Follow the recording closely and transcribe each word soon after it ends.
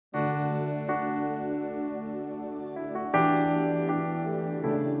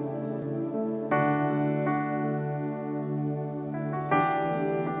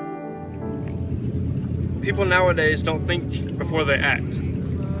People nowadays don't think before they act.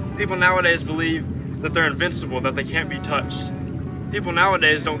 People nowadays believe that they're invincible, that they can't be touched. People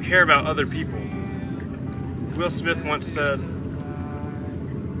nowadays don't care about other people. Will Smith once said,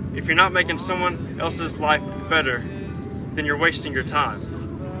 "If you're not making someone else's life better, then you're wasting your time."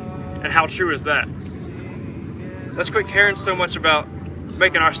 And how true is that? Let's quit caring so much about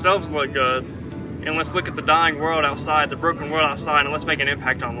making ourselves look good, and let's look at the dying world outside, the broken world outside, and let's make an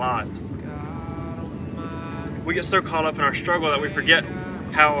impact on lives. We get so caught up in our struggle that we forget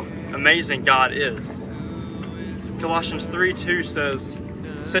how amazing God is. Colossians 3:2 says,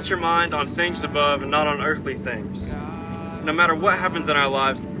 "Set your mind on things above and not on earthly things." No matter what happens in our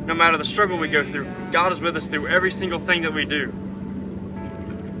lives, no matter the struggle we go through, God is with us through every single thing that we do.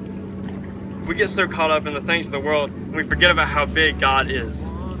 We get so caught up in the things of the world, and we forget about how big God is.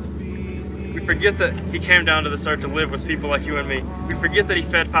 We forget that He came down to this earth to live with people like you and me. We forget that He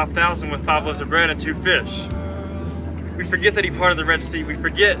fed 5,000 with 5 loaves of bread and 2 fish. We forget that He parted the Red Sea. We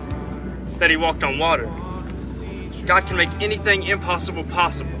forget that He walked on water. God can make anything impossible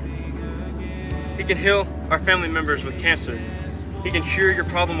possible. He can heal our family members with cancer. He can cure your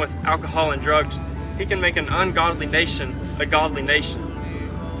problem with alcohol and drugs. He can make an ungodly nation a godly nation.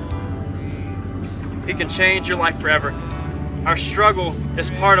 He can change your life forever. Our struggle is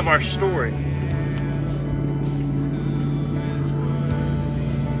part of our story.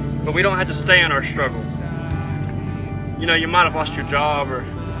 But we don't have to stay in our struggle. You know, you might have lost your job, or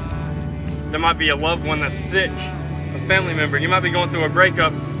there might be a loved one that's sick, a family member. You might be going through a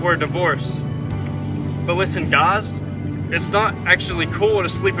breakup or a divorce. But listen, guys, it's not actually cool to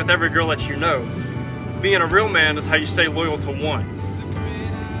sleep with every girl that you know. Being a real man is how you stay loyal to one.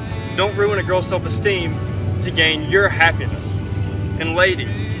 Don't ruin a girl's self-esteem to gain your happiness. And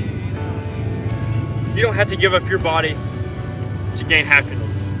ladies, you don't have to give up your body to gain happiness.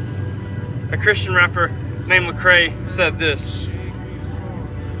 A Christian rapper named Lecrae said this: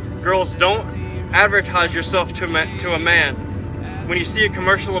 "Girls, don't advertise yourself to a man. When you see a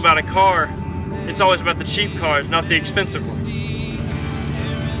commercial about a car, it's always about the cheap cars, not the expensive ones.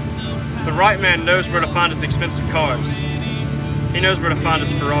 The right man knows where to find his expensive cars. He knows where to find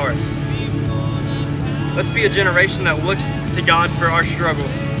his Ferrari." Let's be a generation that looks to God for our struggle,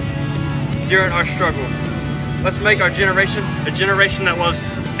 during our struggle. Let's make our generation a generation that loves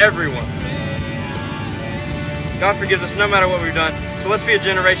everyone. God forgives us no matter what we've done, so let's be a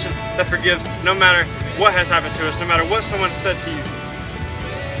generation that forgives no matter what has happened to us, no matter what someone said to you.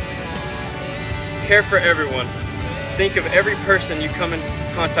 Care for everyone. Think of every person you come in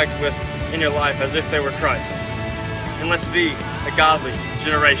contact with in your life as if they were Christ. And let's be a godly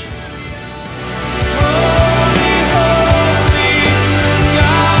generation.